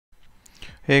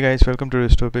Hey guys, welcome to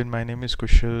Dystopin. My name is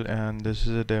Kushal and this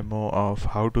is a demo of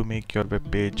how to make your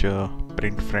web page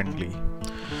print friendly.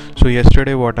 So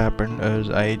yesterday what happened is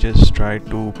I just tried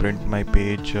to print my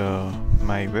page,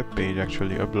 my web page,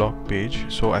 actually a blog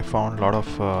page. So I found a lot of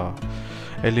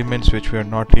elements which were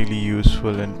not really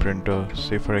useful in printer.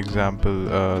 Say for example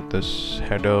this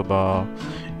header bar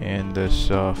and this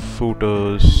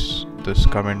footers, this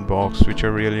comment box, which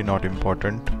are really not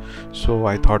important. So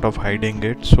I thought of hiding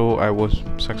it, so I was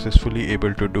successfully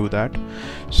able to do that.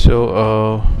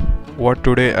 So what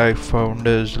today I found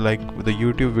is like the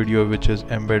YouTube video which is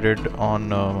embedded on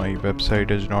my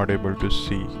website is not able to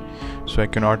see, so I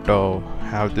cannot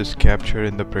have this capture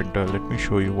in the printer. Let me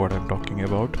show you what I'm talking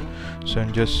about. So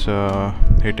I'm just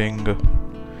hitting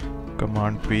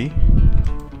command P.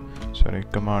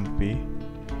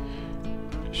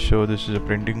 So this is a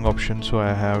printing option, so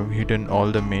I have hidden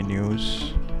all the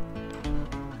menus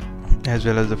as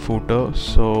well as the footer.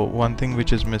 So one thing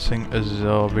which is missing is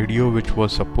a video which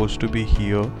was supposed to be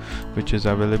here, which is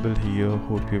available here.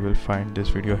 Hope you will find this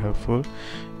video helpful,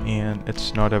 and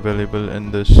it's not available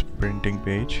in this printing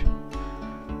page.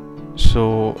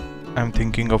 So I'm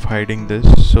thinking of hiding this.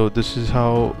 So this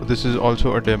is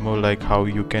also a demo like how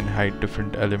you can hide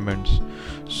different elements.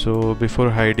 So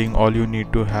before hiding, all you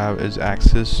need to have is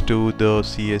access to the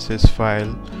CSS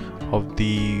file of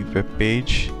the web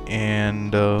page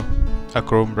and a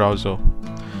Chrome browser.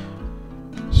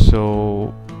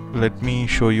 So let me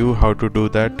show you how to do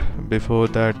that. Before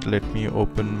that, let me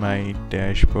open my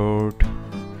dashboard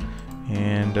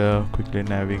and quickly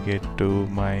navigate to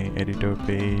my editor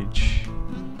page.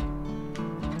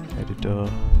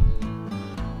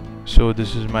 So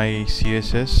this is my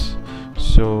CSS.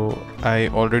 So I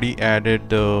already added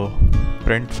the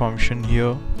print function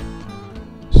here,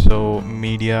 so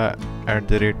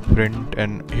media@print,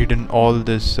 and hidden all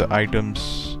these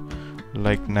items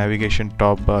like navigation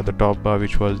top bar, the top bar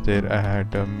which was there, I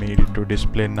had made it to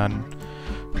display none,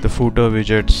 the footer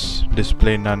widgets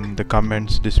display none, the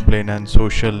comments display none,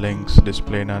 social links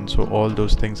display none. So all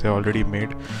those things I already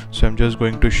made. So I'm just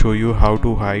going to show you how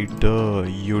to hide the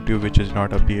YouTube which is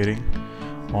not appearing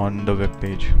on the web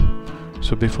page.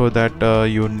 So before that,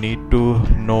 you need to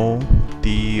know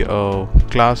the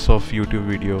class of YouTube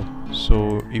video.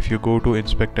 So if you go to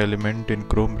inspect element in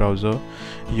Chrome browser,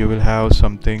 you will have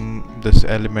something, this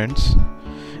elements,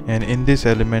 and in these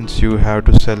elements you have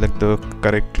to select the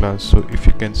correct class. So if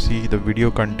you can see the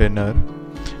video container,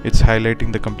 it's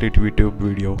highlighting the complete YouTube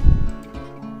video.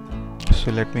 So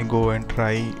let me go and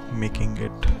try making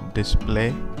it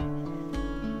display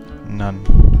none.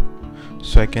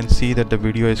 So I can see that the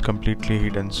video is completely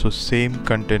hidden. So same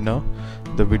container,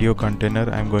 the video container,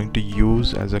 I'm going to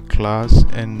use as a class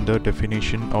in the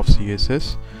definition of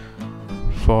CSS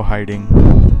for hiding.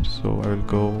 So I will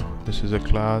go, this is a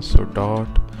class, so dot,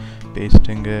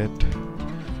 pasting it,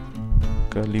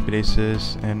 curly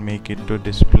braces, and make it to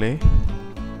display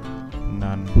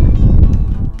none.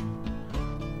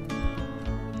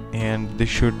 And this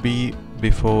should be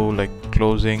before like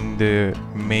closing the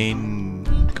main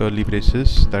curly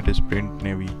braces, that is print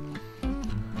navy.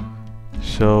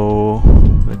 So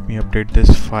let me update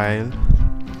this file.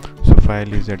 So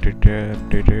file is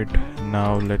updated.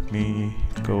 Now let me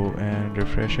go and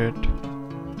refresh it.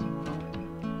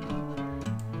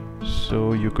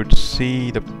 So you could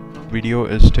see the video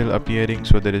is still appearing,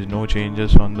 so there is no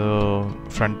changes on the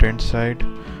front end side.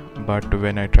 But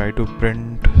when I try to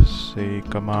print, say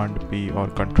command P or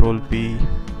control P,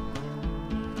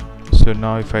 so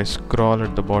now if I scroll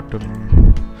at the bottom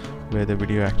where the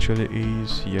video actually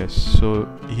is, yes, so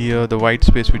here the white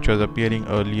space which was appearing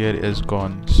earlier is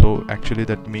gone. So actually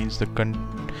that means the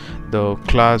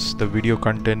class, the video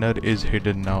container, is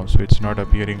hidden now, so it's not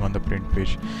appearing on the print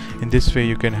page. In this way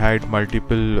you can hide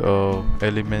multiple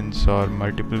elements or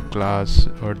multiple class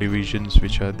or divisions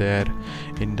which are there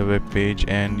in the web page,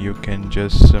 and you can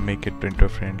just make it printer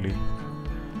friendly.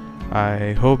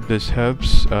 I hope this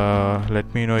helps.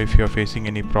 Let me know if you're facing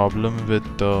any problem with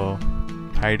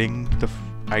hiding the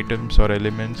items or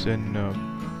elements in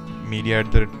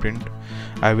media@print.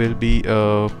 I will be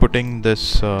putting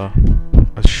this a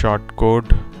short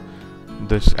code,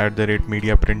 this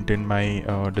 @media_print, in my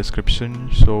description,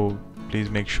 so please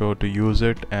make sure to use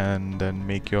it and then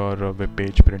make your web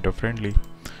page printer friendly.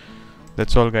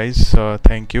 That's all guys.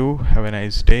 Thank you, have a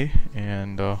nice day,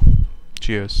 and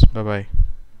cheers, bye bye.